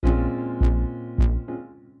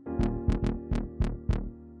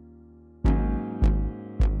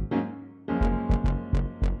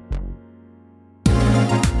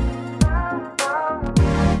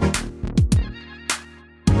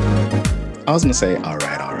I was gonna say, all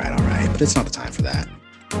right, but it's not the time for that.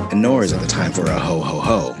 And nor is it the time for a ho, ho,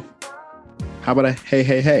 ho. How about a hey,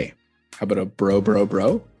 hey, hey? How about a bro, bro,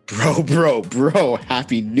 bro? Bro,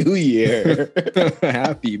 Happy New Year.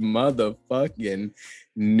 Happy motherfucking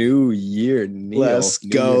New Year, Neil. Let's New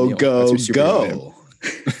go, Year, Neil. go, That's your superhero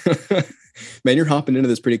go. name. Man, you're hopping into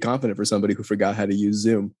this pretty confident for somebody who forgot how to use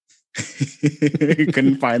Zoom.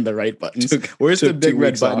 Couldn't find the right buttons. Where's the big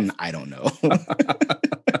red button? Off. I don't know.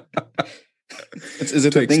 Is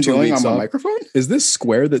it the thing going on my microphone? Is this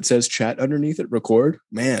square that says chat underneath it record?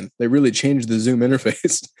 Man, they really changed the Zoom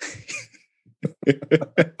interface. It's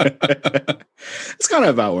kind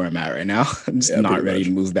of about where I'm at right now. I'm just not ready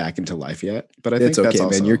to move back into life yet. But I think okay, that's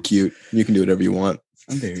also, man. You're cute. You can do whatever you want.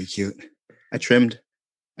 I'm very cute. I trimmed.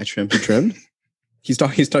 You trimmed? He's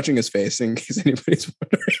touching his face in case anybody's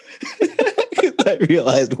wondering. I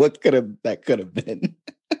realized that could have been.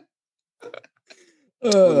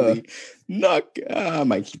 I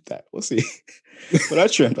might keep that. We'll see. But I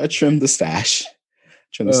trimmed the stash.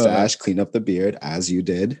 Clean up the beard as you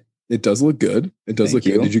did. It does look good. It does look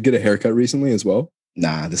good. Did you get a haircut recently as well?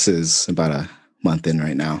 Nah, this is about a month in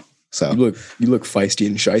right now. So you look feisty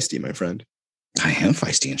and shisty, my friend. I am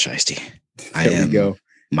feisty and shisty. There we go.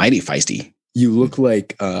 Mighty feisty. You look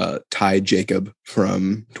like Ty Jacob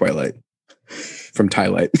from Twilight. From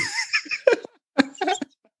Twilight.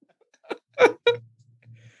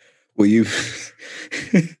 Are you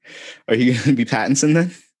going to be Pattinson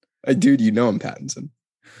then? Dude, you know I'm Pattinson.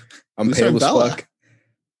 I'm pale as fuck.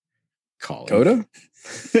 Coda?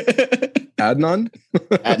 Adnan?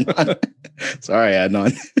 Sorry,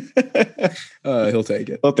 Adnan. He'll take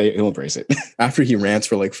it. He'll embrace it. After he rants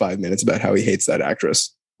for like 5 minutes about how he hates that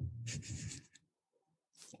actress.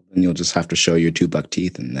 Then you'll just have to show your $2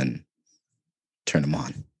 teeth and then turn them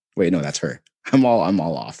on. Wait, no, that's her. I'm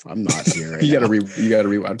all off. I'm not here right you now. You gotta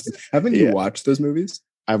rewatch this. Haven't you watched those movies?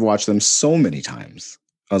 I've watched them so many times.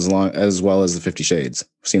 As well as the 50 Shades.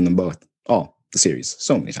 I've seen them both. All the series.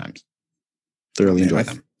 So many times. Thoroughly enjoy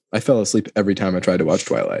them. I fell asleep every time I tried to watch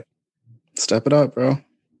Twilight. Step it up, bro.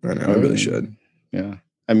 I know, I really should. Yeah.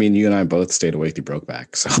 I mean, you and I both stayed awake through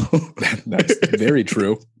Brokeback, so that's very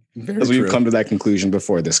true. Because we've come to that conclusion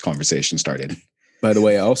before this conversation started. By the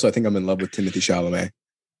way, I think I'm in love with Timothée Chalamet.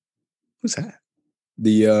 Who's that?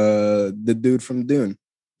 The dude from Dune.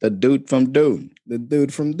 The dude from Dune.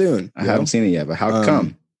 I haven't seen it yet, but how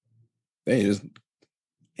come? Hey, just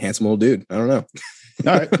handsome old dude. I don't know.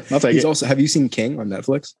 All right, I'll take it. Also, have you seen King on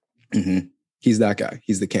Netflix? Mm-hmm. He's that guy.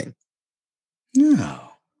 He's the king. No.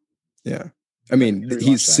 Yeah. I mean,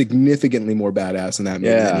 he's significantly more badass in that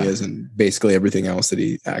movie than he is in basically everything else that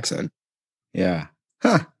he acts in. Yeah.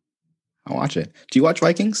 Huh. I'll watch it. Do you watch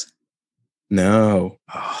Vikings? No.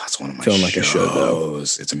 Oh, that's one of my Feeling shows. Like I should, though.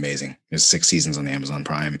 It's amazing. There's 6 seasons on Amazon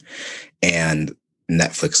Prime. And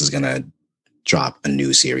Netflix is going to drop a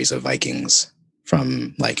new series of Vikings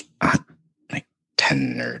from like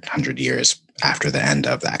 10 or 100 years after the end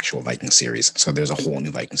of the actual Viking series. So there's a whole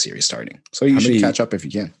new Viking series starting. So you should catch up if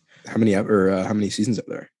you can. How many seasons are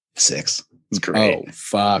there? 6. It's great. Oh,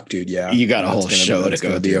 fuck, dude. Yeah. You got a whole show to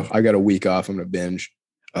go through. I got a week off. I'm going to binge.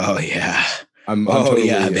 Oh, yeah. I'm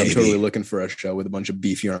totally looking for a show with a bunch of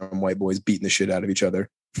beefy arm white boys beating the shit out of each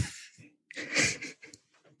other.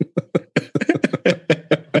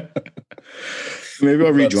 Maybe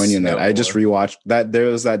I'll rejoin you in that. I just rewatched that. There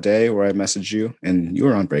was that day where I messaged you and you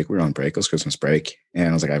were on break. We were on break. It was Christmas break. And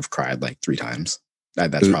I was like, I've cried like 3 times.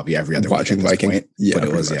 That's probably every other watching Vikings. Yeah, but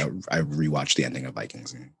it was, I rewatched the ending of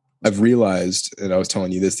Vikings. I've realized, and I was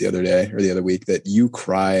telling you this the other day or the other week, that you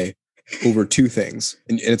cry over 2 things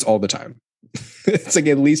and it's all the time. It's like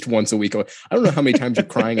at least once a week. I don't know how many times you're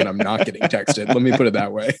crying and I'm not getting texted. Let me put it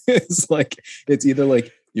that way. It's either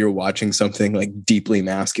like you're watching something like deeply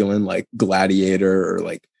masculine, like Gladiator or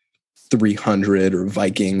like 300 or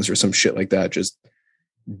Vikings or some shit like that. Just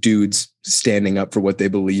dudes standing up for what they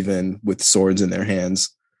believe in with swords in their hands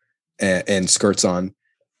and skirts on.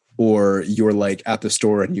 Or you're like at the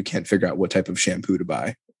store and you can't figure out what type of shampoo to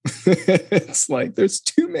buy. It's like there's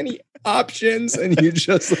too many options and you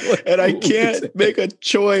just like, and I can't make a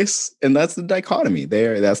choice. And that's the dichotomy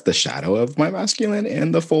there. That's the shadow of my masculine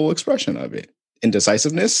and the full expression of it.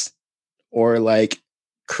 Indecisiveness or like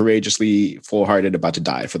courageously full-hearted about to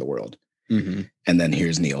die for the world. Mm-hmm. And then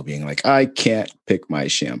here's Neil being like, I can't pick my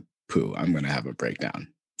shampoo. I'm going to have a breakdown.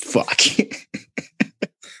 Fuck.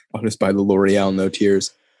 I'll just buy the L'Oreal No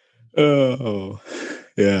Tears. Oh,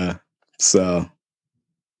 yeah. So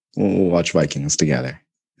we'll watch Vikings together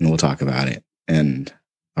and we'll talk about it. And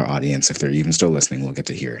our audience, if they're even still listening, will get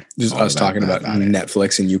to hear just us talking about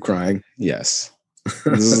Netflix and you crying. Yes.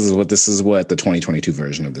 This is what the 2022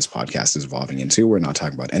 version of this podcast is evolving into. We're not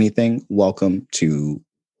talking about anything. Welcome to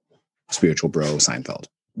Spiritual Bro Seinfeld.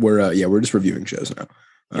 We're just reviewing shows now.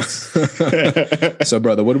 So,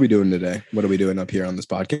 brother, what are we doing today? What are we doing up here on this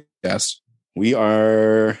podcast? We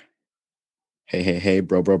are, hey,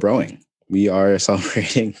 broing. We are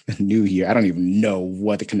celebrating the new year. I don't even know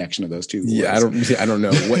what the connection of those two was. Yeah, I don't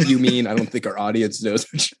know what you mean. I don't think our audience knows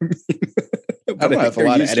what you mean. I don't have a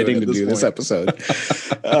lot of editing to do this episode.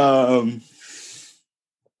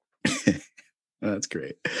 That's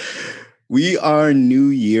great. We are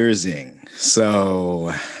New Year'sing.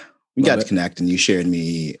 So we got to connect, and you shared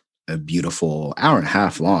me a beautiful hour and a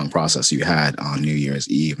half long process you had on New Year's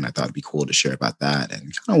Eve. And I thought it'd be cool to share about that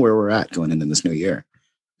and kind of where we're at going into this new year.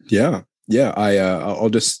 Yeah. I'll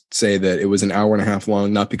just say that it was an hour and a half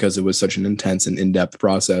long, not because it was such an intense and in-depth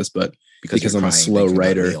process, but because I'm a slow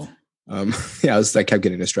writer. I kept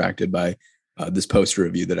getting distracted by this poster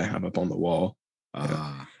review that I have up on the wall.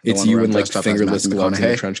 It's you in like fingerless gloves and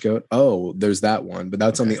a trench coat. Oh, there's that one, but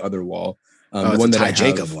that's on the other wall. The one that Ty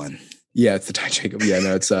Jacob one. Yeah, it's the Ty Jacob. Yeah,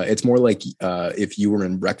 no, it's more like if you were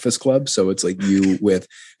in Breakfast Club. So it's like you with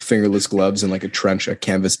fingerless gloves and like a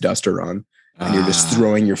canvas duster on, and you're just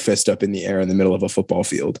throwing your fist up in the air in the middle of a football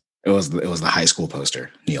field. It was the high school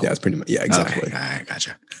poster, Neil. Yeah, it's pretty much. Yeah, exactly. Okay. All right,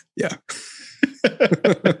 gotcha. Yeah.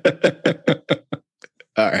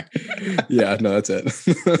 All right. Yeah, no, that's it.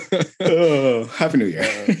 Oh, Happy New Year.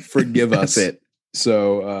 Forgive us. That's it.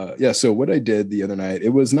 So, so what I did the other night, it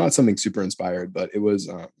was not something super inspired, but it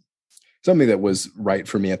was something that was right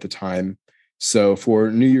for me at the time. So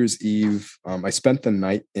for New Year's Eve, I spent the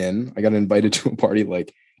night in. I got invited to a party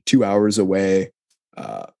like 2 hours away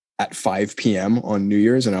at 5 p.m. on New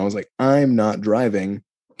Year's. And I was like, I'm not driving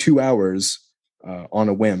 2 hours on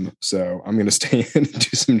a whim. So I'm going to stay in and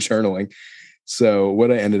do some journaling. So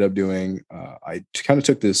what I ended up doing, I kind of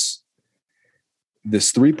took this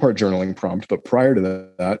 3-part journaling prompt, but prior to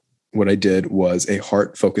that, what I did was a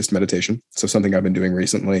heart-focused meditation. So something I've been doing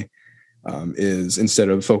recently is instead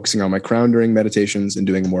of focusing on my crown during meditations and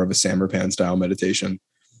doing more of a Samarpan style meditation,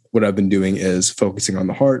 what I've been doing is focusing on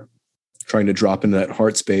the heart, trying to drop into that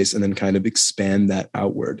heart space and then kind of expand that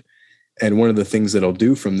outward. And one of the things that I'll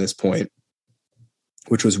do from this point,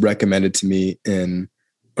 which was recommended to me in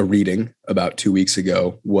a reading about 2 weeks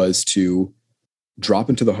ago, was to drop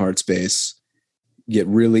into the heart space, get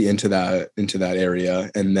really into that area,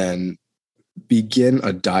 and then begin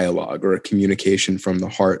a dialogue or a communication from the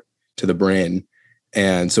heart to the brain.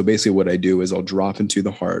 And so basically what I do is I'll drop into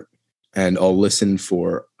the heart and I'll listen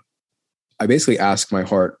I basically ask my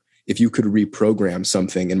heart, if you could reprogram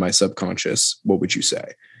something in my subconscious, what would you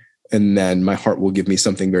say? And then my heart will give me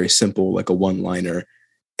something very simple, like a one-liner,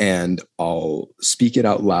 and I'll speak it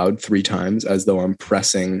out loud 3 times as though I'm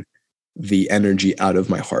pressing the energy out of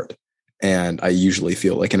my heart. And I usually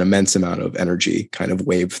feel like an immense amount of energy kind of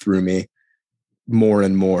wave through me more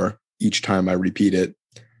and more each time I repeat it.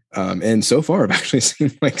 And so far, I've actually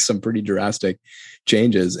seen like some pretty drastic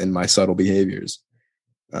changes in my subtle behaviors.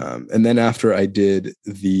 And then after I did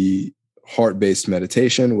the heart-based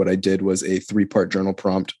meditation, what I did was a 3-part journal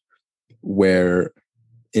prompt where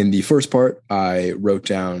in the first part, I wrote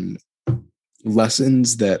down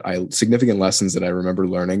significant lessons that I remember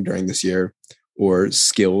learning during this year, or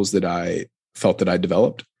skills that I felt that I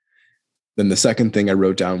developed. Then the second thing I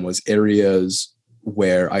wrote down was areas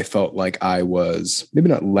where I felt like I was maybe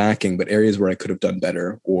not lacking, but areas where I could have done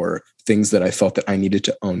better, or things that I felt that I needed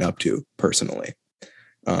to own up to personally.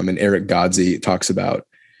 And Eric Godsey talks about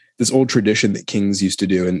this old tradition that kings used to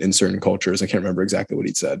do in certain cultures. I can't remember exactly what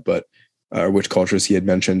he said, but which cultures he had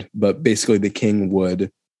mentioned. But basically the king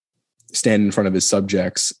would stand in front of his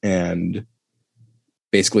subjects and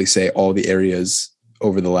basically say all the areas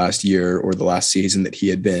over the last year or the last season that he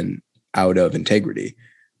had been out of integrity,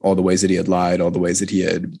 all the ways that he had lied, all the ways that he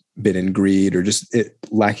had been in greed, or just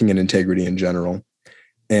lacking in integrity in general.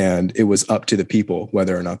 And it was up to the people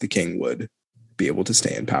whether or not the king would be able to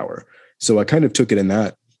stay in power. So I kind of took it in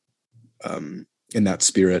that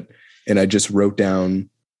spirit, and I just wrote down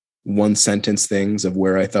 1-sentence things of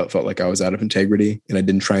where I felt like I was out of integrity, and I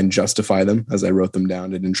didn't try and justify them as I wrote them down.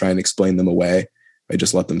 I didn't try and explain them away. I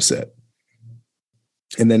just let them sit.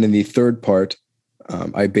 And then in the third part,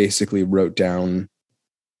 I basically wrote down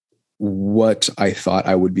what I thought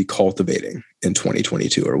I would be cultivating in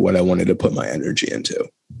 2022, or what I wanted to put my energy into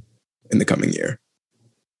in the coming year.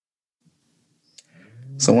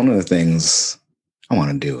 So one of the things I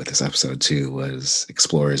want to do with this episode too was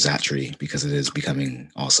explore Zatri, because it is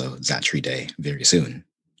becoming also Zatri Day very soon.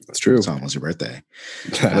 That's true. It's almost your birthday.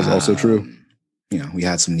 That is also true. We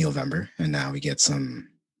had some Neilvember, and now we get some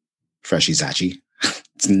freshy Zachi.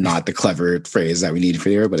 It's not the clever phrase that we need for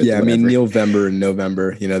here, but yeah, I mean, Neilvember and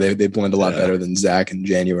November, they blend a lot better than Zach and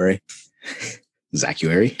January.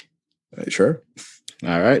 Zachuary? Sure.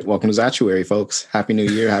 All right. Welcome to Zachuary, folks. Happy New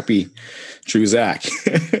Year. Happy True Zach.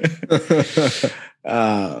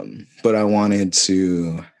 But I wanted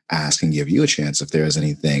to ask and give you a chance if there is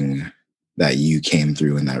anything that you came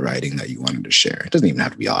through in that writing that you wanted to share. It doesn't even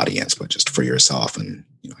have to be audience, but just for yourself and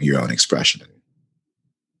your own expression.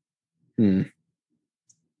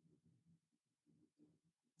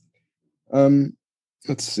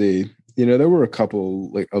 Let's see. There were a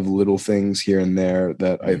couple of little things here and there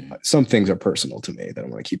that some things are personal to me that I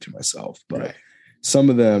want to keep to myself, but some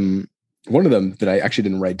of them, one of them that I actually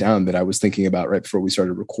didn't write down that I was thinking about right before we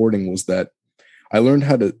started recording was that I learned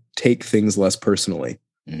how to take things less personally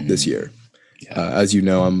this year. As you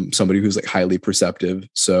know, I'm somebody who's highly perceptive,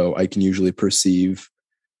 so I can usually perceive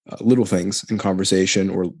little things in conversation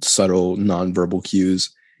or subtle nonverbal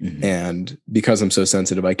cues. And because I'm so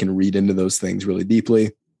sensitive, I can read into those things really deeply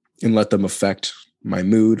and let them affect my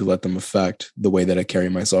mood, let them affect the way that I carry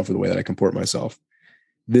myself or the way that I comport myself.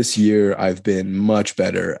 This year, I've been much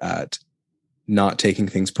better at not taking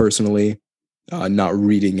things personally, not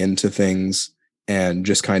reading into things, and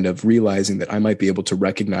just kind of realizing that I might be able to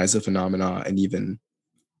recognize a phenomena and even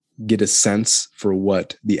get a sense for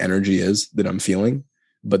what the energy is that I'm feeling.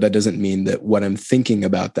 But that doesn't mean that what I'm thinking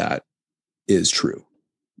about that is true.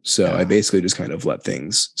 So I basically just kind of let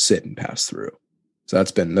things sit and pass through. So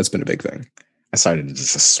that's been a big thing. I started to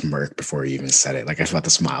just smirk before you even said it. I felt the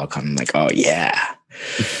smile coming, oh yeah.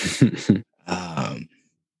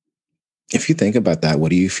 If you think about that, what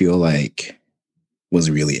do you feel like was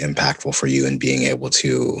really impactful for you in being able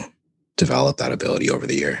to develop that ability over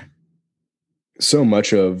the year? So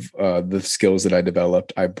much of the skills that I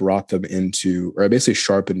developed, I brought them into, or I basically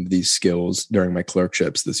sharpened these skills during my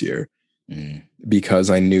clerkships this year because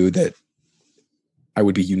I knew that I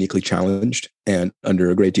would be uniquely challenged and under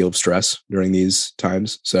a great deal of stress during these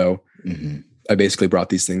times. So I basically brought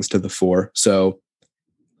these things to the fore. So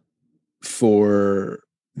for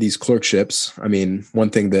these clerkships, I mean,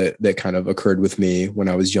 one thing that kind of occurred with me when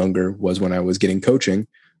I was younger was when I was getting coaching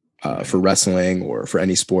for wrestling or for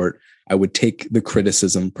any sport, I would take the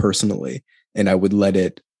criticism personally and I would let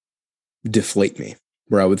it deflate me,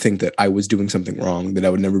 where I would think that I was doing something wrong, that I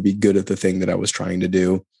would never be good at the thing that I was trying to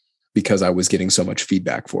do because I was getting so much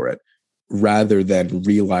feedback for it, rather than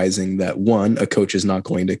realizing that one, a coach is not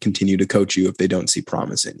going to continue to coach you if they don't see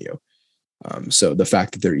promise in you. So the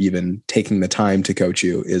fact that they're even taking the time to coach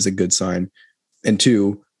you is a good sign. And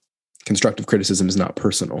two, constructive criticism is not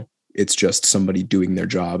personal. It's just somebody doing their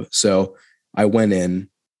job. So I went in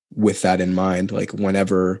with that in mind.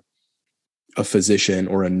 Whenever a physician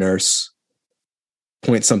or a nurse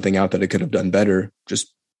points something out that it could have done better,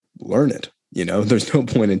 just learn it. There's no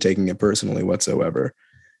point in taking it personally whatsoever.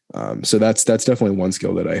 So that's definitely one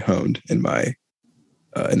skill that I honed in my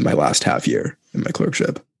last half year in my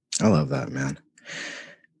clerkship. I love that, man.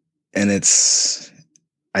 And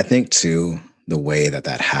I think too, the way that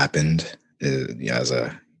happened as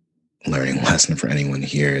a learning lesson for anyone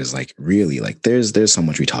here is really there's so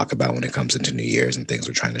much we talk about when it comes into New Year's and things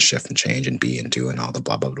we're trying to shift and change and be and do and all the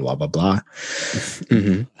blah, blah, blah, blah, blah,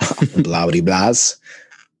 blah, blah, blahs.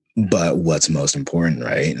 But what's most important,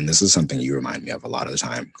 right? And this is something you remind me of a lot of the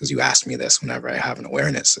time because you ask me this whenever I have an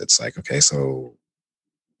awareness. It's okay, so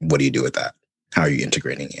what do you do with that? How are you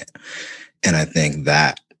integrating it? And I think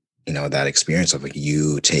that, that experience of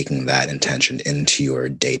you taking that intention into your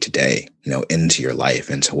day-to-day, into your life,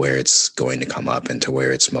 into where it's going to come up, into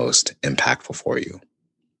where it's most impactful for you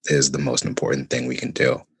is the most important thing we can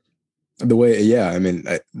do. Another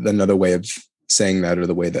way of saying that, or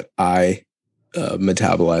the way that I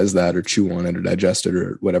metabolize that or chew on it or digest it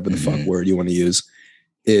or whatever the fuck word you want to use,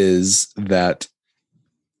 is that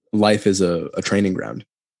life is a training ground.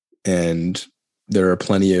 And there are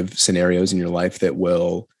plenty of scenarios in your life that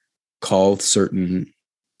will call certain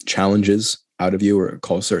challenges out of you or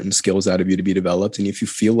call certain skills out of you to be developed. And if you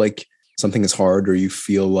feel like something is hard or you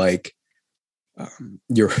feel like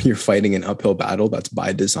you're fighting an uphill battle, that's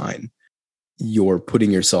by design. You're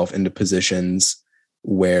putting yourself into positions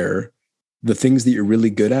where the things that you're really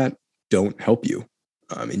good at don't help you.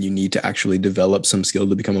 And you need to actually develop some skill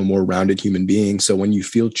to become a more rounded human being. So when you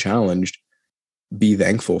feel challenged, be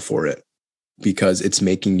thankful for it because it's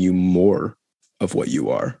making you more of what you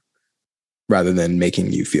are rather than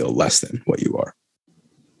making you feel less than what you are.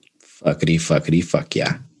 Fuckity, fuck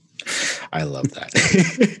yeah. I love that.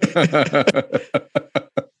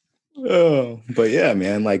 Oh, but yeah,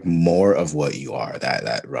 man, like more of what you are,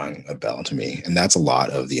 that rung a bell to me. And that's a lot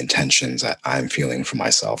of the intentions that I'm feeling for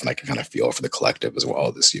myself. And I can kind of feel for the collective as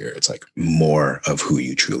well this year. It's like more of who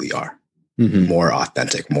you truly are, more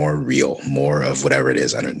authentic, more real, more of whatever it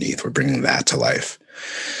is underneath. We're bringing that to life.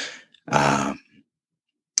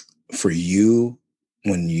 For you,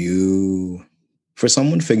 for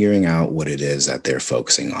someone figuring out what it is that they're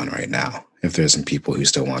focusing on right now, if there's some people who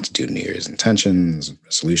still want to do New Year's intentions,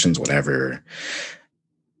 resolutions, whatever,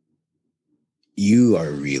 you are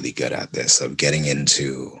really good at this of getting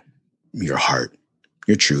into your heart,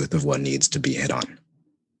 your truth of what needs to be hit on.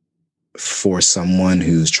 For someone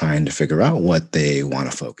who's trying to figure out what they want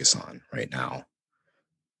to focus on right now,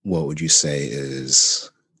 what would you say is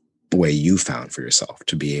the way you found for yourself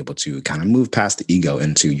to be able to kind of move past the ego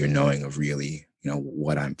into your knowing of really,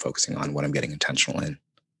 what I'm focusing on, what I'm getting intentional in?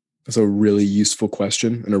 That's a really useful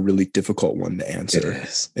question and a really difficult one to answer. It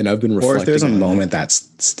is. And I've been reflecting. Or if there's a moment that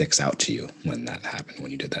sticks out to you when that happened,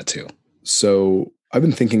 when you did that too. So I've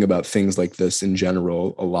been thinking about things like this in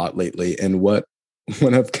general a lot lately. And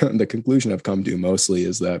the conclusion I've come to mostly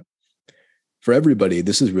is that for everybody,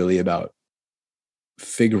 this is really about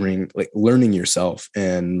learning yourself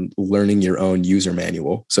and learning your own user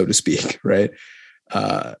manual, so to speak. Right.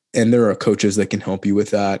 And there are coaches that can help you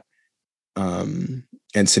with that.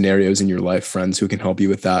 And scenarios in your life, friends who can help you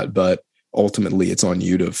with that. But ultimately, it's on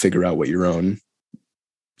you to figure out what your own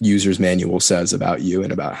user's manual says about you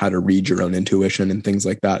and about how to read your own intuition and things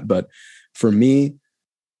like that. But for me,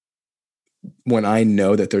 when I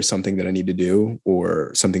know that there's something that I need to do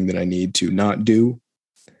or something that I need to not do,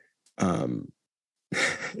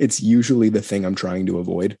 it's usually the thing I'm trying to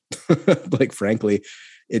avoid. Like, frankly,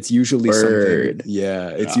 it's usually something. Yeah,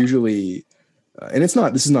 it's usually... and this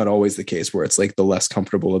is not always the case where it's like the less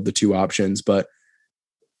comfortable of the two options, but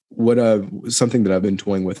something that I've been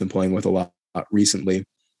toying with and playing with a lot recently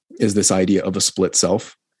is this idea of a split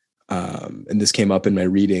self. And this came up in my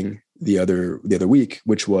reading the other week,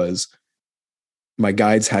 which was my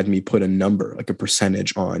guides had me put a number, like a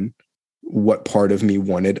percentage on what part of me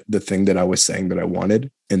wanted the thing that I was saying that I wanted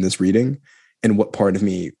in this reading and what part of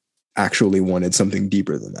me actually wanted something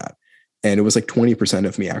deeper than that. And it was like 20%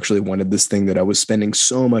 of me actually wanted this thing that I was spending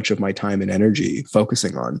so much of my time and energy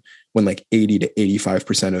focusing on, when like 80 to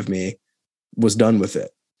 85% of me was done with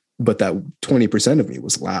it. But that 20% of me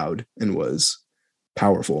was loud and was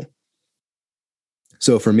powerful.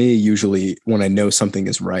 So for me, usually when I know something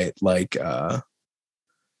is right, like,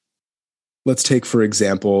 let's take, for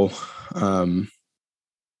example,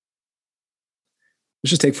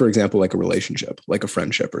 like a relationship, like a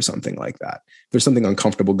friendship or something like that. There's something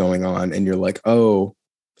uncomfortable going on and you're like, oh,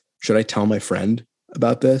 should I tell my friend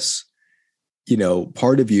about this?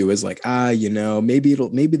 Part of you is like, maybe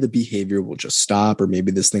the behavior will just stop, or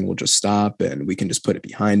maybe this thing will just stop and we can just put it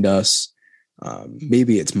behind us.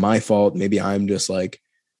 Maybe it's my fault. Maybe I'm just like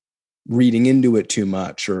reading into it too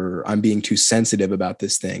much, or I'm being too sensitive about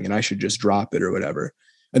this thing and I should just drop it or whatever.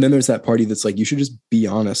 And then there's that party that's like, you should just be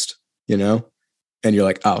honest, And you're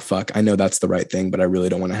like, oh, fuck, I know that's the right thing, but I really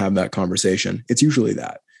don't want to have that conversation. It's usually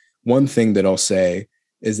that. One thing that I'll say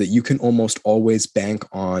is that you can almost always bank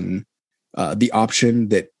on the option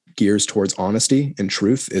that gears towards honesty and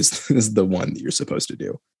truth is the one that you're supposed to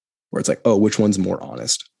do, where it's like, oh, which one's more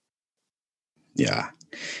honest? Yeah.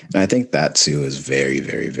 And I think that too is very,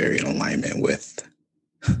 very, very in alignment with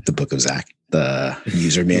the Book of Zach, the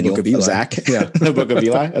user manual of Zach. Yeah. The Book of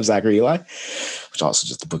Eli, of Zachary Eli, which also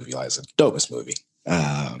just the Book of Eli is a dopest movie.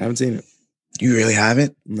 I haven't seen it. You really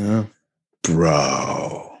haven't? No.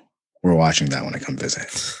 Bro, we're watching that when I come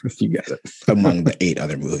visit. You get it. Among the 8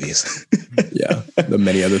 other movies. Yeah. The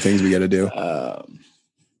many other things we got to do.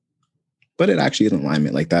 But it actually is in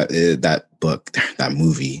alignment. Like that book, that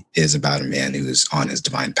movie is about a man who's on his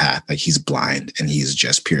divine path. Like he's blind and he's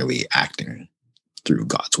just purely acting through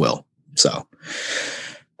God's will. So,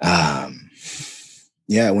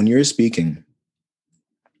 when you were speaking,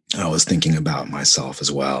 I was thinking about myself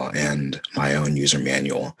as well and my own user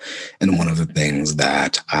manual. And one of the things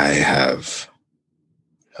that I have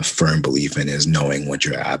a firm belief in is knowing what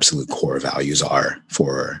your absolute core values are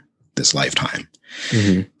for this lifetime.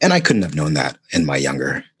 Mm-hmm. And I couldn't have known that in my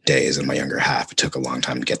younger days, in my younger half. It took a long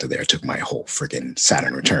time to get to there. It took my whole freaking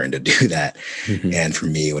Saturn return to do that. Mm-hmm. And for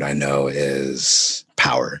me, what I know is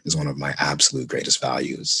power is one of my absolute greatest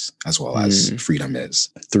values, as well as freedom is.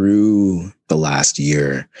 Through the last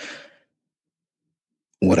year,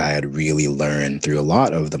 what I had really learned through a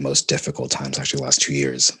lot of the most difficult times, actually the last 2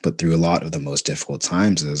 years, but through a lot of the most difficult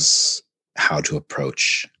times is how to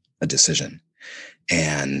approach a decision.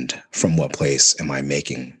 And from what place am I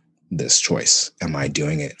making this choice? Am I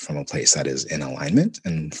doing it from a place that is in alignment?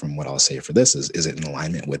 And from what I'll say for this is it in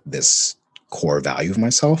alignment with this core value of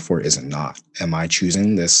myself, or is it not? Am I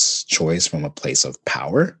choosing this choice from a place of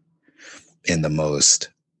power in the most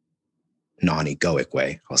non-egoic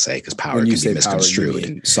way, I'll say, because power when you can say be misconstrued. Power,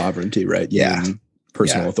 you mean sovereignty, right? Yeah.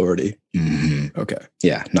 Personal authority. Mm-hmm. Okay.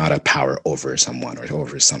 Yeah. Not a power over someone or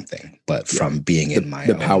over something, but from being in my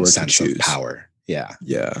the own power sense of power. Yeah.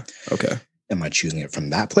 Yeah. Okay. Am I choosing it from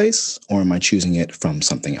that place, or am I choosing it from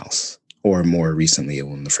something else? Or more recently,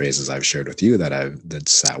 one of the phrases I've shared with you that I've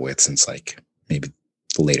sat with since like maybe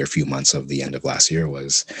the later few months of the end of last year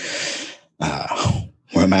was,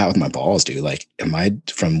 where am I at with my balls, dude? Like, am I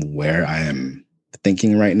from where I am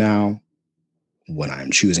thinking right now, what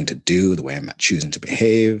I'm choosing to do, the way I'm choosing to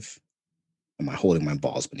behave? Am I holding my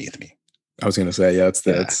balls beneath me? I was gonna say, that's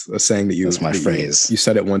a saying that that's my phrase. You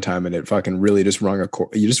said it one time, and it fucking really just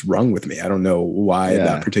you just rung with me. I don't know why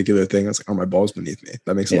that particular thing. I was like, oh, my balls beneath me.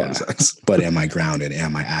 That makes a lot of sense. But am I grounded?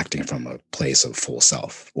 Am I acting from a place of full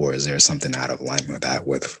self, or is there something out of alignment with that,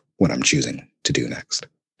 with what I'm choosing to do next?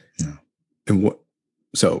 Yeah. And what?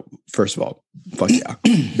 So first of all, fuck yeah,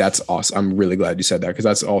 that's awesome. I'm really glad you said that, because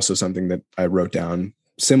that's also something that I wrote down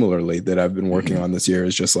similarly that I've been working on this year,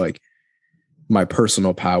 is just like my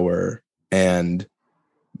personal power and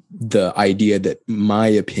the idea that my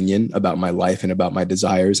opinion about my life and about my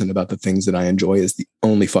desires and about the things that I enjoy is the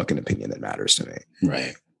only fucking opinion that matters to me.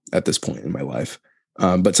 Right. At this point in my life.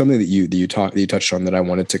 But something that you touched on that I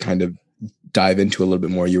wanted to kind of dive into a little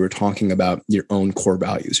bit more. You were talking about your own core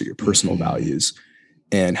values or your personal values,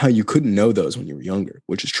 and how you couldn't know those when you were younger,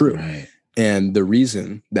 which is true. Right. And the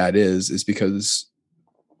reason that is because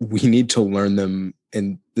we need to learn them.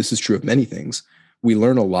 And this is true of many things. We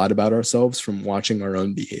learn a lot about ourselves from watching our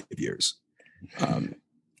own behaviors.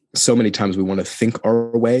 So many times we want to think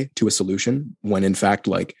our way to a solution, when in fact,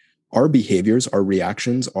 like, our behaviors, our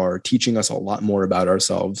reactions are teaching us a lot more about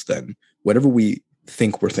ourselves than whatever we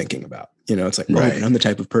think we're thinking about. You know, it's like, right. And I'm the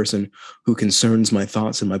type of person who concerns my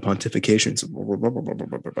thoughts and my pontifications.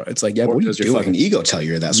 It's like, yeah, but what does your fucking ego tell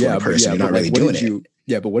you that sort of person? You're not really doing it.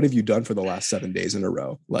 Yeah, but what have you done for the last 7 days in a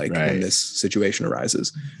row? Like, when this situation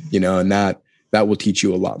arises, you know, and that will teach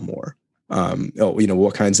you a lot more.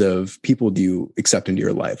 What kinds of people do you accept into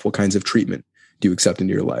your life? What kinds of treatment do you accept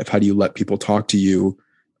into your life? How do you let people talk to you?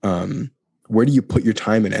 Where do you put your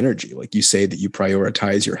time and energy? Like, you say that you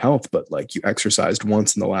prioritize your health, but like, you exercised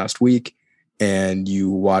once in the last week and you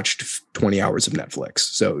watched 20 hours of Netflix.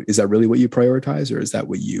 So is that really what you prioritize, or is that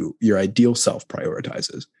what your ideal self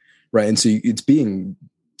prioritizes? Right. And so it's being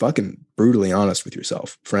fucking brutally honest with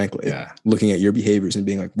yourself, frankly, looking at your behaviors and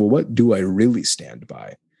being like, well, what do I really stand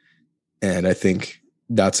by? And I think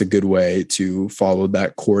that's a good way to follow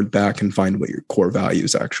that cord back and find what your core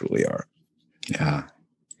values actually are. Yeah.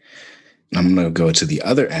 I'm going to go to the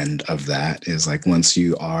other end of that, is like, once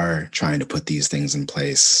you are trying to put these things in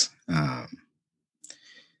place,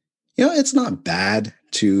 it's not bad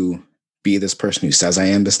to be this person who says I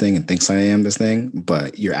am this thing and thinks I am this thing,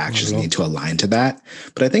 but your actions need to align to that.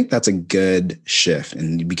 But I think that's a good shift,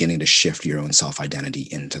 and beginning to shift your own self-identity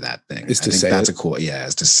into that thing. Is to say that's a cool,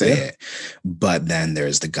 is to say it. But then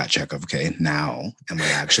there's the gut check of, okay, now am I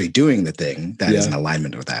actually doing the thing that is in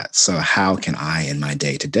alignment with that? So how can I, in my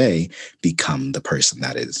day-to-day, become the person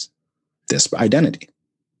that is this identity?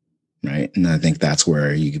 Right. And I think that's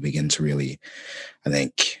where you begin to really, I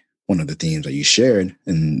think, one of the themes that you shared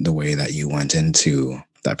in the way that you went into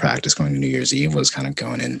that practice going to New Year's Eve was kind of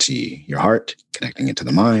going into your heart, connecting it to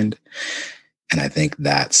the mind. And I think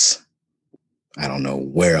that's, I don't know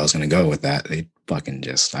where I was going to go with that. They fucking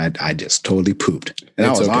I just totally pooped. And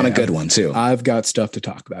I was on a good one too. I've got stuff to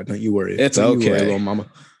talk about. Don't you worry. It's okay. Worry, little mama.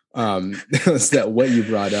 It's that what you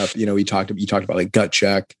brought up, you talked about like gut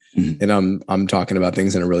check, and I'm talking about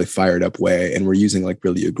things in a really fired up way, and we're using like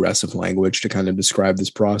really aggressive language to kind of describe this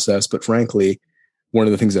process. But frankly, one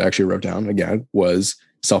of the things that I actually wrote down again was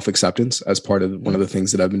self-acceptance as part of one of the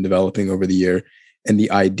things that I've been developing over the year, and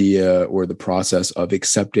the idea or the process of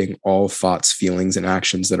accepting all thoughts, feelings, and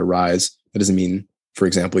actions that arise. That doesn't mean, for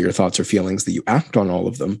example, your thoughts or feelings that you act on all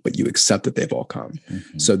of them, but you accept that they've all come.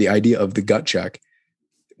 So the idea of the gut check,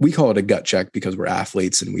 we call it a gut check because we're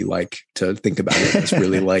athletes and we like to think about it in this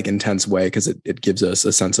really like intense way, because it gives us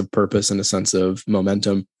a sense of purpose and a sense of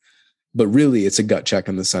momentum. But really, it's a gut check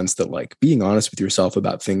in the sense that, like, being honest with yourself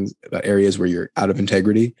about things, about areas where you're out of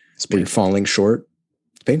integrity, where you're falling short,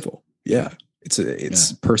 it's painful. Yeah.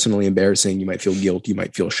 It's personally embarrassing. You might feel guilt. You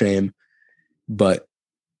might feel shame, but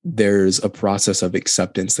there's a process of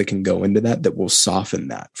acceptance that can go into that will soften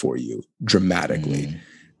that for you dramatically.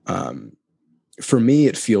 For me,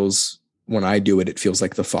 it feels when I do it, it feels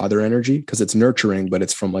like the father energy because it's nurturing, but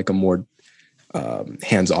it's from like a more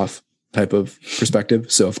hands-off type of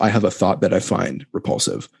perspective. So if I have a thought that I find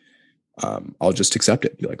repulsive, I'll just accept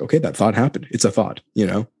it. Be like, okay, that thought happened. It's a thought,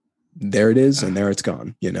 there it is. And there it's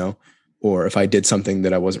gone, or if I did something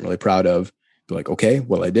that I wasn't really proud of, be like, okay,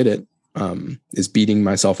 well, I did it. Is beating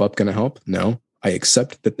myself up going to help? No, I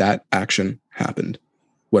accept that action happened.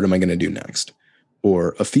 What am I going to do next?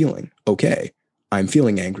 Or a feeling. Okay, I'm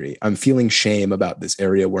feeling angry. I'm feeling shame about this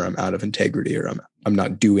area where I'm out of integrity, or I'm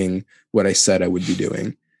not doing what I said I would be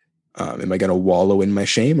doing. Am I going to wallow in my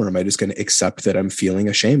shame, or am I just going to accept that I'm feeling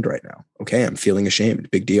ashamed right now? Okay, I'm feeling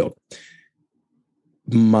ashamed. Big deal.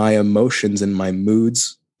 My emotions and my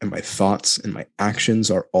moods and my thoughts and my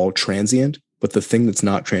actions are all transient, but the thing that's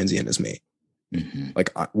not transient is me. Mm-hmm.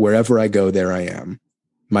 Like wherever I go, there I am.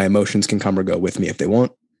 My emotions can come or go with me if they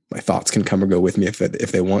want. My thoughts can come or go with me if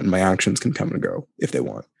they want, and my actions can come and go if they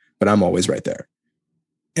want. But I'm always right there.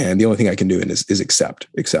 And the only thing I can do is accept.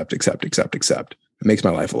 It makes my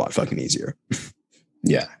life a lot fucking easier.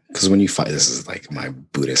 Yeah. Because when you fight, this is like my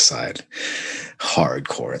Buddhist side,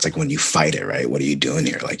 hardcore. It's like when you fight it, right? What are you doing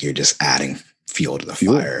here? Like you're just adding fuel to the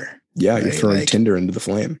fire. Yeah. Right? You're throwing tinder into the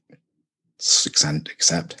flame.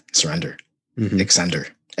 Accept, surrender, Mm-hmm.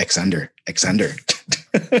 extender.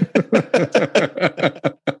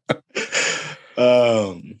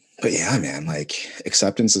 But yeah, man, like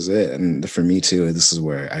acceptance is it. And for me too, this is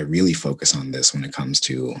where I really focus on this when it comes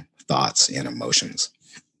to thoughts and emotions.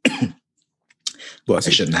 Well, I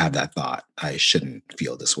shouldn't have that thought. I shouldn't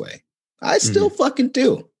feel this way. I still fucking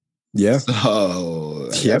do. Yeah. So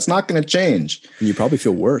that's not going to change. And you probably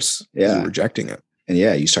feel worse. Yeah. You're rejecting it. And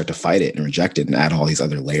yeah, you start to fight it and reject it and add all these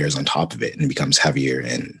other layers on top of it. And it becomes heavier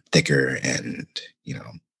and thicker and,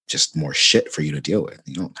 just more shit for you to deal with.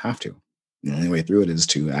 You don't have to. The only way through it is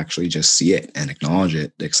to actually just see it and acknowledge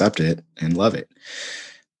it, accept it, and love it.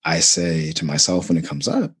 I say to myself when it comes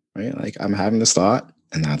up, right? Like I'm having this thought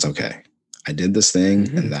and that's okay. I did this thing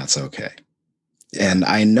and that's okay. And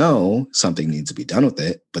I know something needs to be done with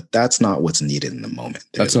it, but that's not what's needed in the moment.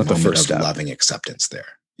 That's not the first step. Loving acceptance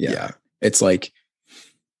there. Yeah. It's like,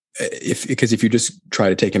 because if you just try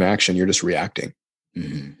to take an action, you're just reacting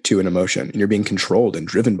to an emotion and you're being controlled and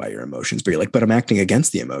driven by your emotions, but you're like, but I'm acting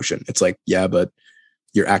against the emotion. It's like, yeah, but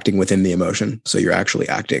you're acting within the emotion. So you're actually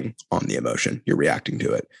acting on the emotion. You're reacting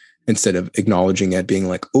to it instead of acknowledging it, being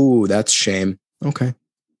like, oh, that's shame. Okay.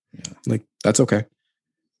 Yeah. Like, that's okay.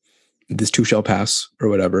 This too shall pass or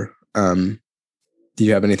whatever. Do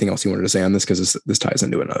you have anything else you wanted to say on this? Because this ties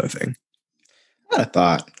into another thing.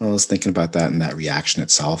 I was thinking about that and that reaction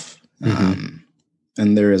itself.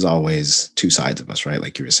 And there is always two sides of us, right?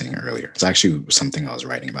 Like you were saying earlier. It's actually something I was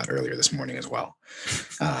writing about earlier this morning as well.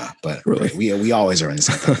 But really, we always are in the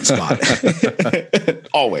same fucking spot.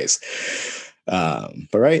 Always.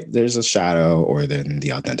 But right, there's a shadow or then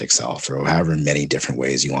the authentic self or however many different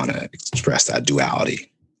ways you want to express that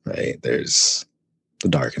duality, right? There's the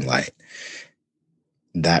dark and light.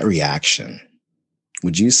 That reaction,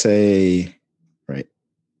 would you say, right?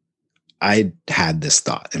 I had this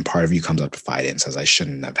thought and part of you comes up to fight it and says, I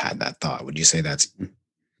shouldn't have had that thought. Would you say that's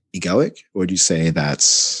egoic? Or would you say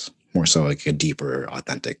that's more so like a deeper,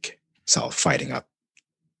 authentic self fighting up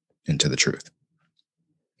into the truth?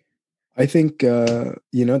 I think,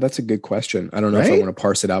 that's a good question. I don't know if I want to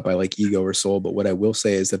parse it out by like ego or soul, but what I will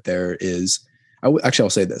say is that there is, I'll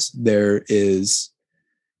say this. There is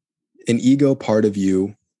an ego part of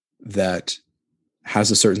you that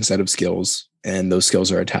has a certain set of skills, and those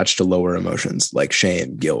skills are attached to lower emotions like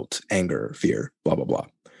shame, guilt, anger, fear, blah, blah, blah.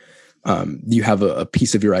 You have a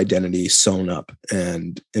piece of your identity sewn up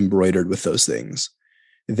and embroidered with those things.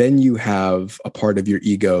 Then you have a part of your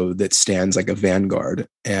ego that stands like a vanguard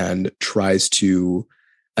and tries to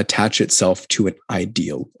attach itself to an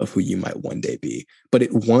ideal of who you might one day be. But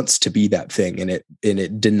it wants to be that thing, and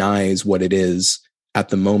it denies what it is at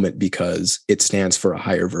the moment because it stands for a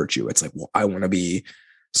higher virtue. It's like, well, I want to be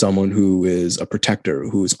someone who is a protector,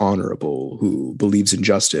 who's honorable, who believes in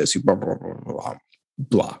justice, who blah, blah, blah, blah, blah,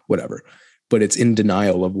 blah, whatever. But it's in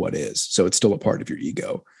denial of what is. So it's still a part of your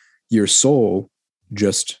ego. Your soul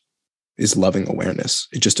just is loving awareness.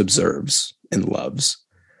 It just observes and loves.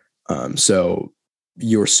 So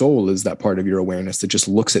your soul is that part of your awareness that just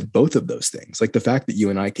looks at both of those things. Like the fact that you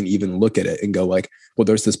and I can even look at it and go like, well,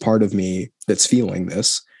 there's this part of me that's feeling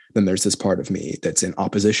this. Then there's this part of me that's in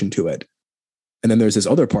opposition to it. And then there's this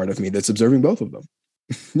other part of me that's observing both of them,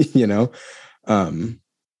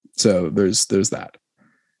 So there's that.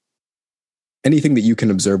 Anything that you can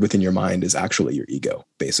observe within your mind is actually your ego,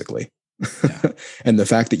 basically. Yeah. And the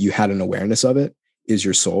fact that you had an awareness of it is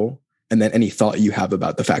your soul. And then any thought you have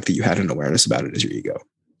about the fact that you had an awareness about it is your ego.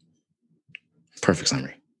 Perfect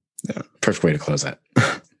summary. Yeah. Perfect way to close that.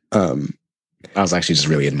 I was actually just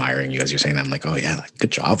really admiring you as you're saying that. I'm like, oh yeah, like,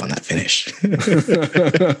 good job on that finish.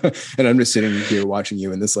 And I'm just sitting here watching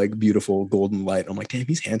you in this like beautiful golden light. I'm like, damn,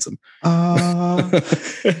 he's handsome. I'm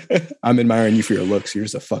admiring you for your looks. You're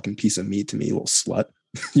just a fucking piece of meat to me, you little slut.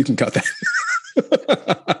 You can cut that.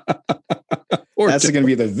 That's going to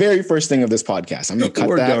be the very first thing of this podcast. I'm going to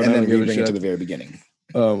cut that and then bring it to the very beginning.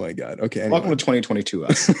 Oh my God. Okay. Anyway. Welcome to 2022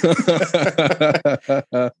 us.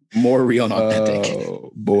 More real and authentic.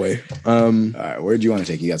 Oh boy. All right. Where do you want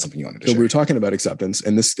to take? You got something you wanted to share? So we were talking about acceptance,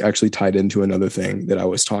 and this actually tied into another thing that I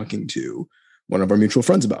was talking to one of our mutual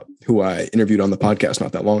friends about, who I interviewed on the podcast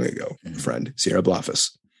not that long ago, friend Sierra Blafis.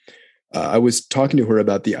 I was talking to her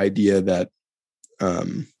about the idea that,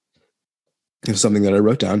 it was something that I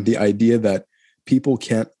wrote down, the idea that people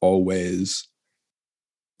can't always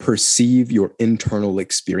perceive your internal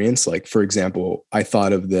experience. Like, for example, I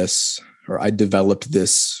thought of this, or I developed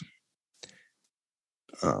this,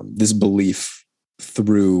 this belief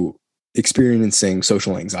through experiencing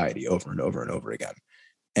social anxiety over and over and over again.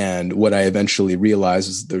 And what I eventually realized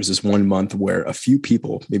is there's this 1 month where a few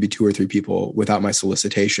people, maybe 2 or 3 people without my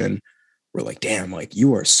solicitation, were like, damn, like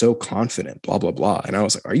you are so confident, blah, blah, blah. And I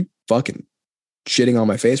was like, are you fucking shitting on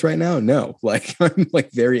my face right now? No, like I'm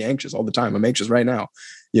like very anxious all the time. I'm anxious right now,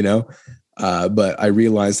 you know? But I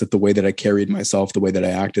realized that the way that I carried myself, the way that I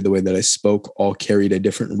acted, the way that I spoke, all carried a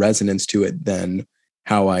different resonance to it than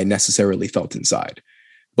how I necessarily felt inside.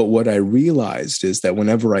 But what I realized is that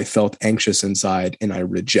whenever I felt anxious inside and I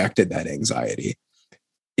rejected that anxiety,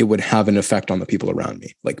 it would have an effect on the people around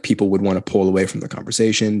me. Like people would want to pull away from the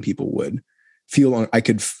conversation. People would feel, I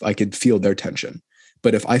could feel their tension.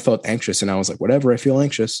 But if I felt anxious and I was like, whatever, I feel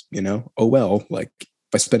anxious, you know, oh, well, like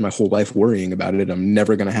if I spend my whole life worrying about it, I'm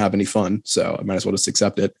never going to have any fun. So I might as well just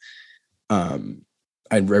accept it.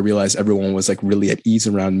 I realized everyone was like really at ease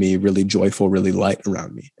around me, really joyful, really light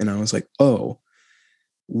around me. And I was like, oh,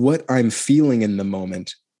 what I'm feeling in the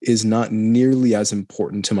moment is not nearly as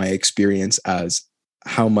important to my experience as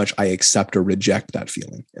how much I accept or reject that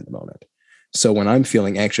feeling in the moment. So when I'm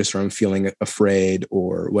feeling anxious or I'm feeling afraid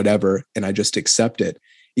or whatever, and I just accept it,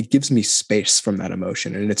 it gives me space from that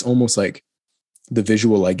emotion. And it's almost like the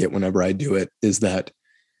visual I get whenever I do it is that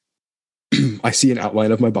I see an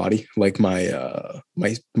outline of my body, like my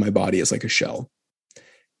body is like a shell.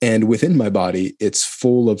 And within my body, it's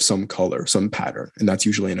full of some color, some pattern. And that's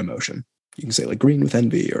usually an emotion. You can say like green with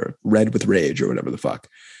envy or red with rage or whatever the fuck.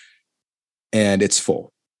 And it's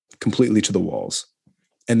full, completely to the walls.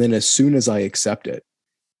 And then as soon as I accept it,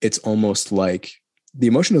 it's almost like the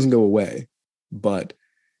emotion doesn't go away, but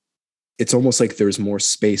it's almost like there's more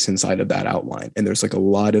space inside of that outline. And there's like a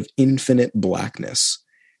lot of infinite blackness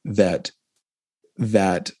that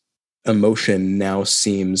emotion now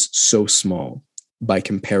seems so small by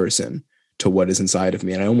comparison to what is inside of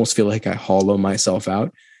me. And I almost feel like I hollow myself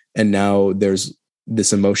out. And now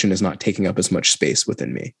this emotion is not taking up as much space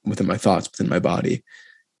within me, within my thoughts, within my body.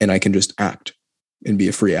 And I can just act and be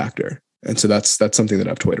a free actor. And so that's something that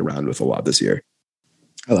I've toyed around with a lot this year.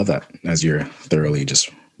 I love that. As you're thoroughly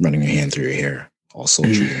just running your hand through your hair, also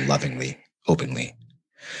treating lovingly, openly.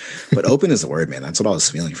 But open is the word, man. That's what I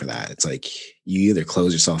was feeling for that. It's like you either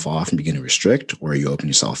close yourself off and begin to restrict, or you open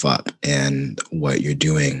yourself up. And what you're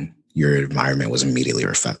doing, your environment was immediately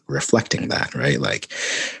reflecting that, right? Like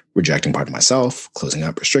rejecting part of myself, closing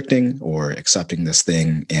up, restricting, or accepting this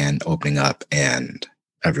thing and opening up, and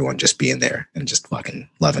everyone just being there and just fucking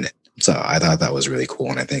loving it. So I thought that was really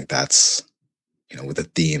cool. And I think that's, you know, with the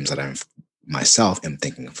themes that I'm myself am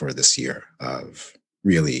thinking for this year of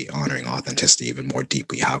really honoring authenticity even more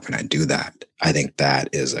deeply. How can I do that? I think that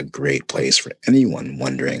is a great place for anyone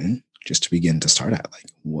wondering just to begin to start at. Like,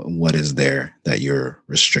 what is there that you're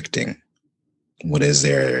restricting? What is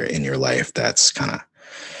there in your life that's kind of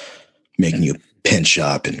making you pinch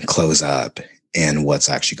up and close up? And what's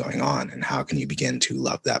actually going on? And how can you begin to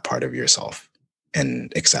love that part of yourself and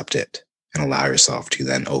accept it and allow yourself to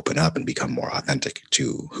then open up and become more authentic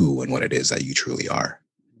to who and what it is that you truly are?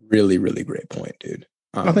 Really, really great point, dude.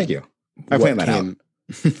 Oh, thank you. I planned that out.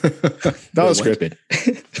 That was scripted.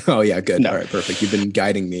 Oh, yeah, good. No. All right, perfect. You've been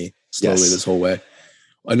guiding me slowly this whole way.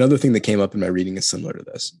 Another thing that came up in my reading is similar to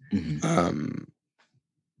this. And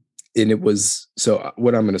it was, so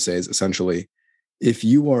what I'm going to say is essentially, if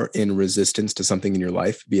you are in resistance to something in your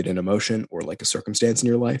life, be it an emotion or like a circumstance in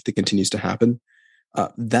your life that continues to happen,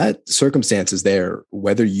 that circumstance is there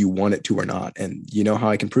whether you want it to or not. And you know how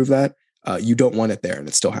I can prove that? You don't want it there and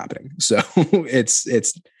it's still happening. So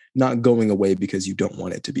it's not going away because you don't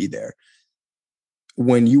want it to be there.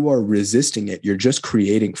 when you are resisting it, you're just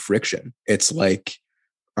creating friction. It's like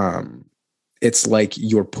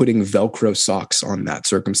you're putting Velcro socks on that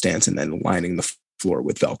circumstance and then lining the floor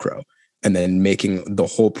with Velcro and then making the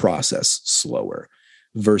whole process slower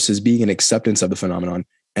versus being an acceptance of the phenomenon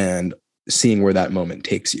and seeing where that moment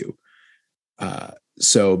takes you.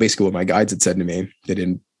 So basically what my guides had said to me, they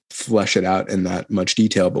didn't flesh it out in that much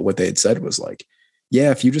detail, but what they had said was like,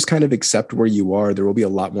 yeah, if you just kind of accept where you are, there will be a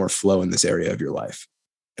lot more flow in this area of your life.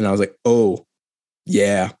 And I was like, oh,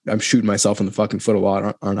 yeah, I'm shooting myself in the fucking foot a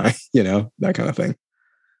lot, aren't I? You know, that kind of thing.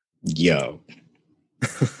 Yo,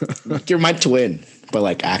 you're my twin. But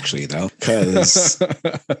like actually though, because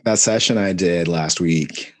that session I did last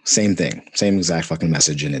week, same thing, same exact fucking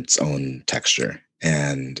message in its own texture.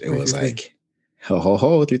 And it was like, ho, ho,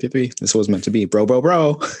 ho, 333. This was meant to be, bro, bro,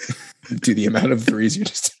 bro. Do the amount of threes you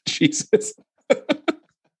just, Jesus. You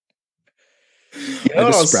know,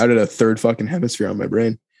 I just sprouted a third fucking hemisphere on my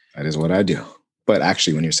brain. That is what I do. But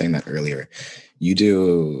actually, when you're saying that earlier,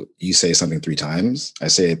 you say something 3 times. I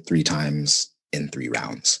say it 3 times in 3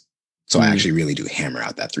 rounds. So I actually really do hammer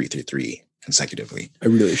out that 333 consecutively. I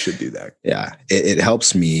really should do that. Yeah. It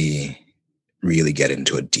helps me really get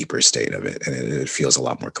into a deeper state of it. And it feels a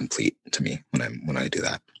lot more complete to me when I do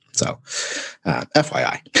that. So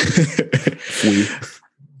FYI.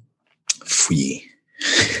 Fee.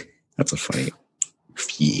 That's a funny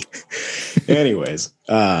fee. Anyways,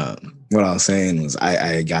 what I was saying was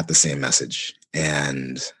I got the same message,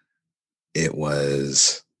 and it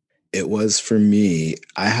was for me,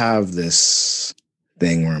 I have this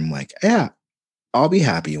thing where I'm like, yeah, I'll be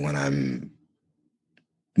happy when I'm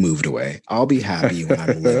moved away. I'll be happy when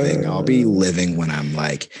I'm living. I'll be living when I'm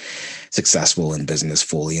like successful in business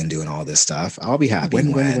fully and doing all this stuff. I'll be happy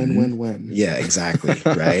when. Yeah, exactly.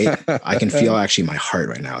 Right. I can feel actually my heart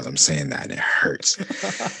right now as I'm saying that, and it hurts.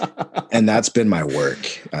 And that's been my work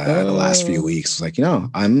the last few weeks. Like, you know,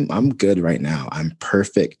 I'm good right now. I'm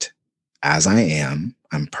perfect as I am.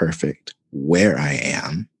 I'm perfect where I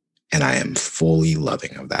am, and I am fully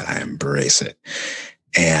loving of that. I embrace it.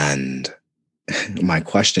 And my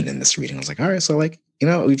question in this reading was like, all right, so like, you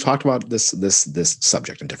know, we've talked about this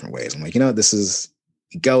subject in different ways. I'm like, you know, this is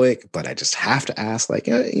egoic, but I just have to ask, like,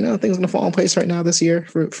 you know, things gonna fall in place right now this year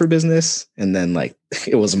for business. And then like,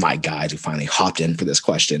 it was my guide who finally hopped in for this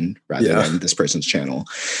question rather than this person's channel.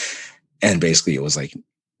 And basically it was like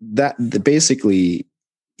basically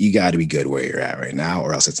you got to be good where you're at right now,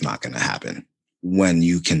 or else it's not going to happen. When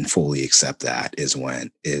you can fully accept that is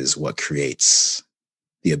what creates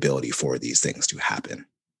the ability for these things to happen.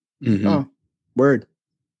 Mm-hmm. Oh, word.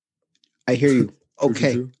 I hear you.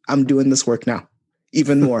 Okay. I'm doing this work now.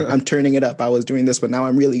 Even more. I'm turning it up. I was doing this, but now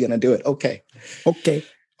I'm really going to do it. Okay.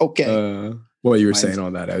 While you were saying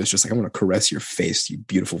all that, I was just like, I want to caress your face, you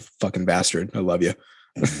beautiful fucking bastard. I love you.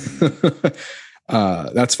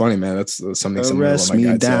 That's funny, man. That's something similar to what my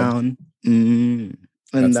guide down. And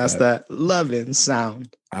that's that loving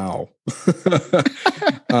sound. Ow.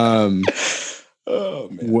 Oh,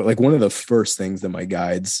 man. Like one of the first things that my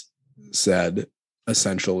guides said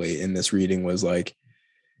essentially in this reading was like,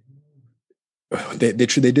 they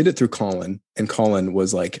did it through Colin, and Colin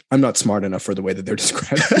was like, I'm not smart enough for the way that they're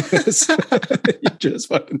describing this. You just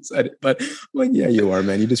fucking said it. But I'm like, yeah, you are,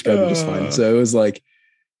 man. You described it just fine. So it was like,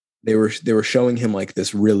 they were showing him like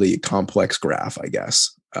this really complex graph, I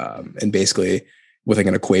guess. And basically with like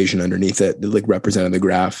an equation underneath it that like represented the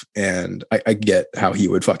graph. And I get how he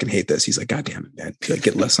would fucking hate this. He's like, God damn it, man. Like,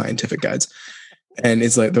 get less scientific guides. And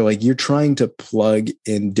it's like, they're like, you're trying to plug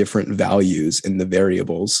in different values in the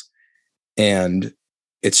variables, and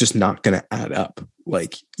it's just not going to add up.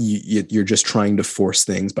 Like you're just trying to force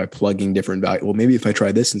things by plugging different values. Well, maybe if I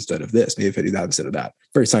try this instead of this, maybe if I do that instead of that.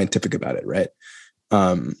 Very scientific about it. Right.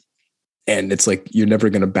 And it's like, you're never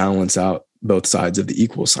going to balance out both sides of the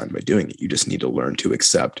equal sign by doing it. You just need to learn to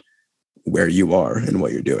accept where you are and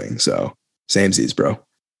what you're doing. So samesies, bro.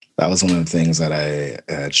 That was one of the things that I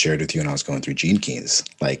had shared with you when I was going through Gene Keys.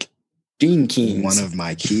 Like, Gene Keys, one of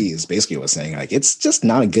my keys basically was saying like, it's just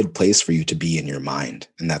not a good place for you to be in your mind.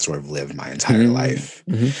 And that's where I've lived my entire life.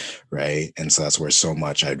 Right. And so that's where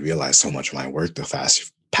I'd realized so much of my work the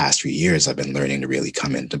past few years, I've been learning to really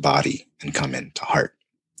come into body and come into heart.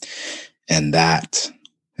 And that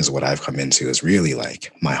is what I've come into, is really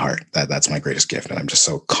like my heart. That's my greatest gift. And I'm just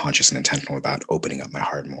so conscious and intentional about opening up my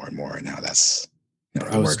heart more and more. And now that's,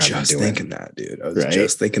 I was just thinking that, dude. I was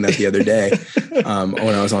just thinking that the other day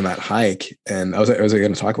when I was on that hike, and I was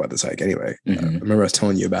going to talk about this hike anyway. I remember I was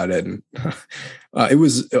telling you about it, and it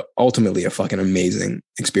was ultimately a fucking amazing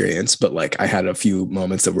experience. But like, I had a few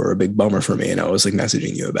moments that were a big bummer for me, and I was like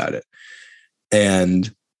messaging you about it.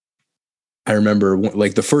 And I remember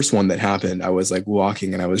like the first one that happened, I was like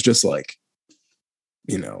walking and I was just like,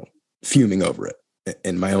 fuming over it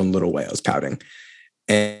in my own little way. I was pouting.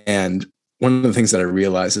 And one of the things that I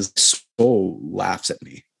realized is soul laughs at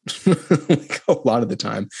me like a lot of the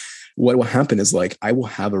time. What will happen is like, I will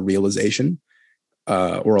have a realization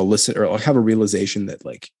or I'll have a realization that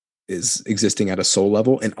like is existing at a soul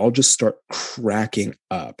level, and I'll just start cracking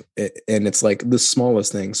up. And it's like the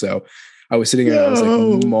smallest thing. So I was sitting there and I was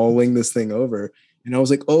like mulling this thing over, and I was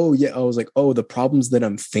like, oh yeah. I was like, oh, the problems that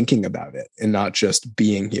I'm thinking about it and not just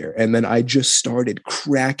being here. And then I just started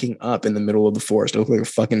cracking up in the middle of the forest. I looked like a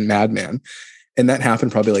fucking madman. And that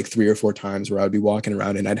happened probably like 3 or 4 times where I would be walking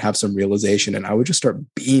around and I'd have some realization and I would just start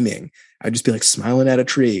beaming. I'd just be like smiling at a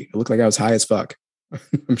tree. It looked like I was high as fuck.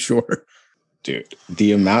 I'm sure. Dude,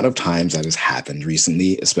 the amount of times that has happened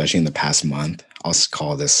recently, especially in the past month, I'll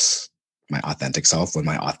call this my authentic self, when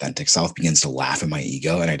my authentic self begins to laugh at my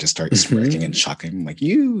ego and I just start smirking and chuckling. I'm like,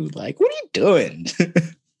 what are you doing?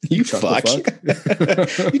 You fuck.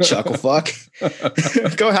 You chuckle fuck.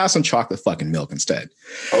 Go have some chocolate fucking milk instead.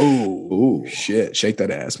 Oh, shit. Shake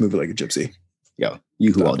that ass. Move it like a gypsy. Yo,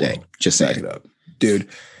 Yoo-hoo all day. Just saying. Back it up. Dude,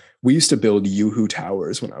 we used to build Yoo-hoo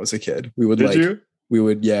towers when I was a kid. We would we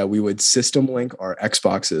would system link our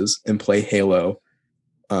Xboxes and play Halo.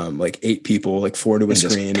 Like 8 people, like 4 to a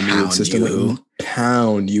screen, and we would system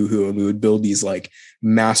pound Yoo-hoo, and we would build these like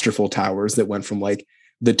masterful towers that went from like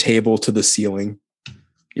the table to the ceiling.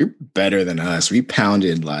 You're better than us. We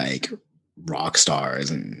pounded like rock stars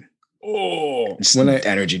and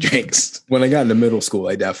energy drinks. When I got into middle school,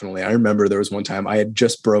 I remember there was one time I had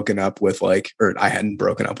just broken up with I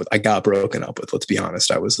got broken up with, let's be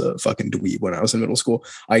honest. I was a fucking dweeb when I was in middle school.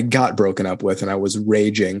 I got broken up with and I was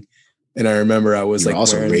raging. And I remember I was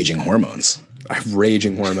also raging hormones.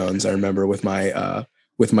 Raging hormones. I remember with my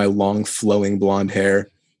long flowing blonde hair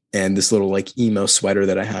and this little like emo sweater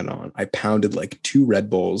that I had on, I pounded like 2 Red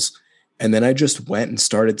Bulls, and then I just went and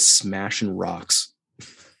started smashing rocks.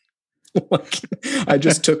 Like, I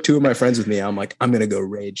just took 2 of my friends with me. I'm like, I'm gonna go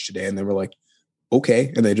rage today, and they were like,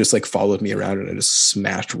 okay, and they just like followed me around, and I just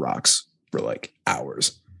smashed rocks for like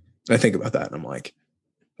hours. And I think about that, and I'm like,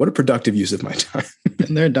 what a productive use of my time.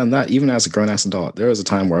 And they're done that even as a grown-ass adult. There was a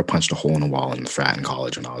time where I punched a hole in a wall in the frat in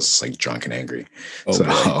college when I was just like drunk and angry.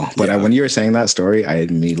 When you were saying that story, I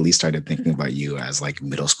immediately started thinking about you as like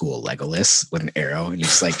middle school Legolas with an arrow, and you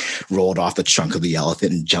just like rolled off the trunk of the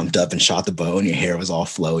elephant and jumped up and shot the bow, and your hair was all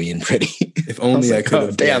flowy and pretty. If only I could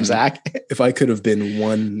have damn, Zach. If I could have been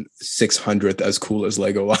 1/600th as cool as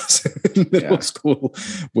Legolas in middle school,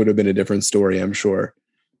 would have been a different story, I'm sure.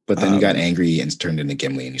 But then you got angry and turned into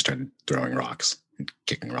Gimli, and you started throwing rocks and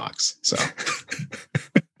kicking rocks. So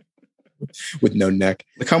with no neck.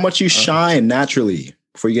 Look how much you shine naturally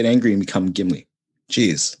before you get angry and become Gimli.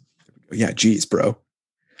 Jeez. Yeah, geez, bro.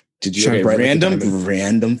 Did you shine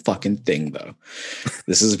random fucking thing though?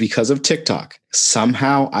 This is because of TikTok.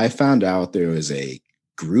 Somehow I found out there was a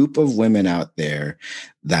group of women out there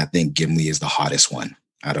that think Gimli is the hottest one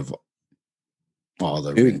out of all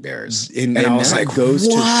the ring bears. And I was like, goes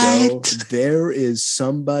what? To show there is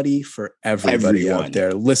somebody for everybody out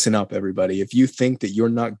there. Listen up, everybody. If you think that you're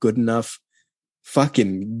not good enough,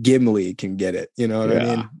 fucking Gimli can get it. You know what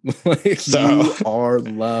I mean? Like, you are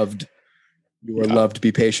loved. You are loved.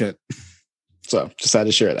 Be patient. So just had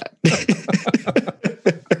to share that.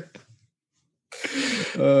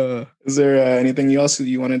 Is there anything else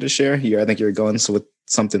you wanted to share here? I think you're going with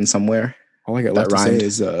something somewhere. All I got left to say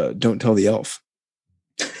is don't tell the elf.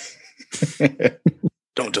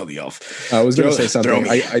 Don't tell the elf. I was going to say something.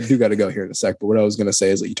 I do got to go here in a sec, but what I was going to say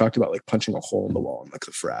is that you talked about like punching a hole in the wall in like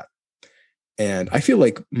the frat. And I feel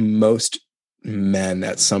like most men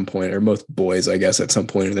at some point, or most boys, I guess, at some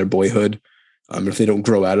point in their boyhood, if they don't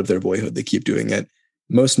grow out of their boyhood, they keep doing it.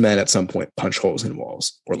 Most men at some point punch holes in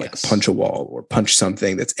walls, or like punch a wall, or punch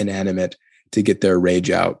something that's inanimate to get their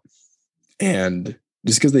rage out. And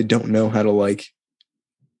just because they don't know how to like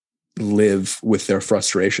live with their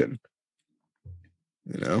frustration,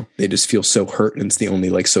 you know, they just feel so hurt, and it's the only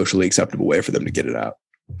like socially acceptable way for them to get it out.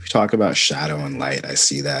 We talk about shadow and light. I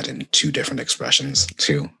see that in 2 different expressions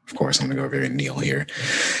too. Of course, I'm gonna go very Neil here.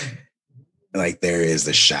 Like, there is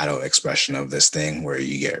the shadow expression of this thing where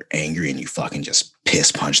you get angry and you fucking just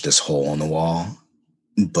piss punch this hole in the wall.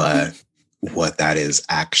 But what that is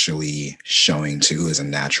actually showing too is a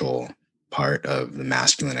natural part of the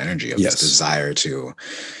masculine energy of this desire to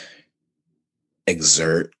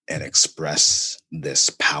exert and express this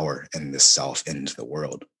power and this self into the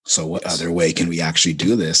world. So what other way can we actually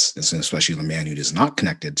do this, especially the man who is not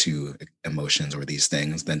connected to emotions or these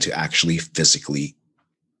things, than to actually physically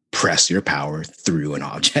press your power through an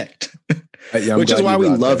object? Yeah, which is why we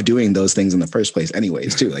love doing those things in the first place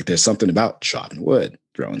anyways too. Like there's something about chopping wood,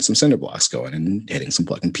 throwing some cinder blocks, going and hitting some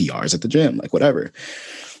fucking PRs at the gym, like whatever.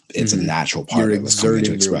 It's a natural part You're of us coming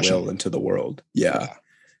into exerting your will into the world. Yeah.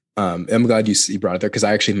 I'm glad you brought it there, because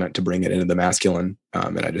I actually meant to bring it into the masculine,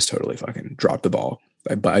 and I just totally fucking dropped the ball.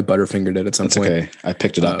 I butterfingered it at some point. Okay. I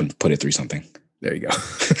picked it up and put it through something. There you go.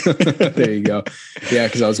 There you go. Yeah,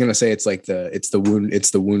 because I was gonna say it's the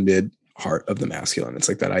wounded heart of the masculine. It's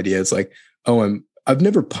like that idea. It's like, I've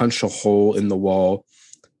never punched a hole in the wall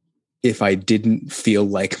if I didn't feel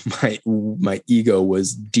like my ego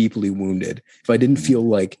was deeply wounded. If I didn't feel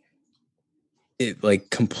like it, like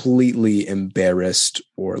completely embarrassed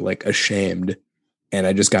or like ashamed, and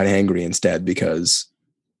I just got angry instead because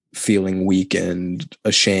feeling weak and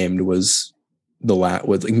ashamed was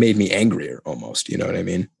like made me angrier almost. You know what I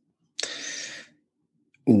mean?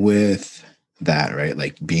 With that, right?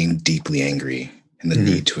 Like being deeply angry and the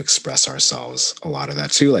need to express ourselves. A lot of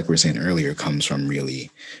that too, like we were saying earlier, comes from really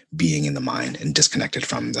being in the mind and disconnected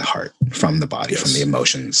from the heart, from the body, from the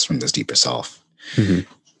emotions, from this deeper self.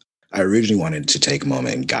 I originally wanted to take a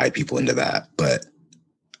moment and guide people into that, but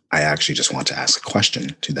I actually just want to ask a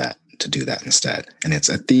question to do that instead. And it's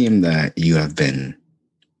a theme that you have been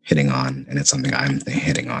hitting on, and it's something I'm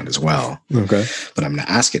hitting on as well. Okay. But I'm going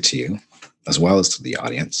to ask it to you as well as to the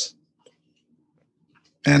audience,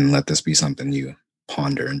 and let this be something you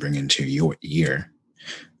ponder and bring into your ear.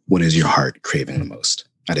 What is your heart craving the most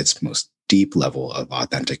at its most deep level of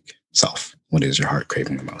authentic self? What is your heart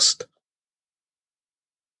craving the most?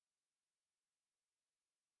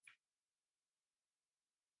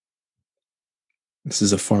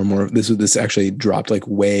 This actually dropped like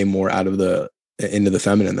way more into the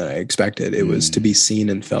feminine than I expected. It was to be seen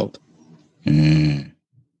and felt. Yeah.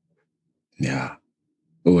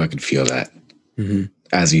 Oh, I could feel that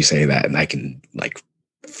as you say that, and I can like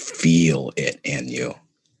feel it in you.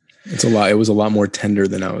 It was a lot more tender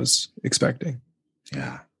than I was expecting.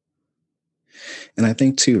 Yeah. And I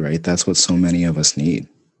think too, right? That's what so many of us need,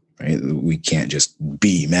 right? We can't just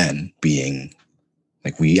be men being,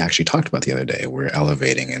 like we actually talked about the other day. We're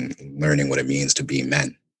elevating and learning what it means to be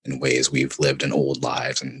men in ways we've lived in old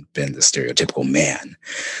lives and been the stereotypical man.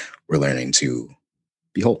 We're learning to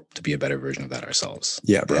be whole, to be a better version of that ourselves.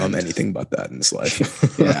 Yeah, bro, I'm anything but that in this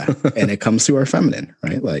life. Yeah. And it comes through our feminine,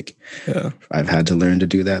 right? Like I've had to learn to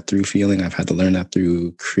do that through feeling. I've had to learn that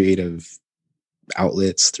through creative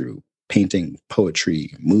outlets, through painting,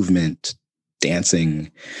 poetry, movement,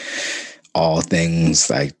 dancing, all things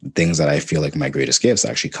that I feel like my greatest gifts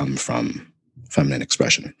actually come from feminine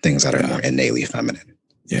expression, things that are more innately feminine.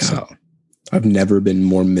 Yeah. So I've never been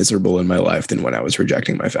more miserable in my life than when I was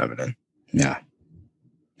rejecting my feminine. Yeah.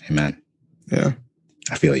 Amen. Yeah.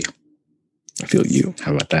 I feel you. I feel you.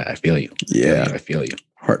 How about that? I feel you. Yeah. I feel you.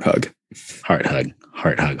 Heart hug. Heart hug.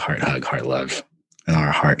 Heart hug. Heart hug. Heart love. And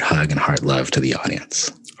our heart hug and heart love to the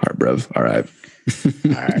audience. Heart bruv. All right.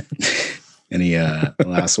 All right. Any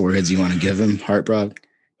last words you want to give him, Heart Bro?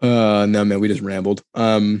 No, man, we just rambled.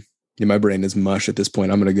 Yeah, my brain is mush at this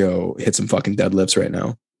point. I'm gonna go hit some fucking deadlifts right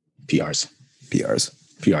now. PRs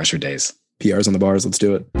for days. PRs on the bars. Let's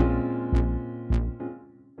do it.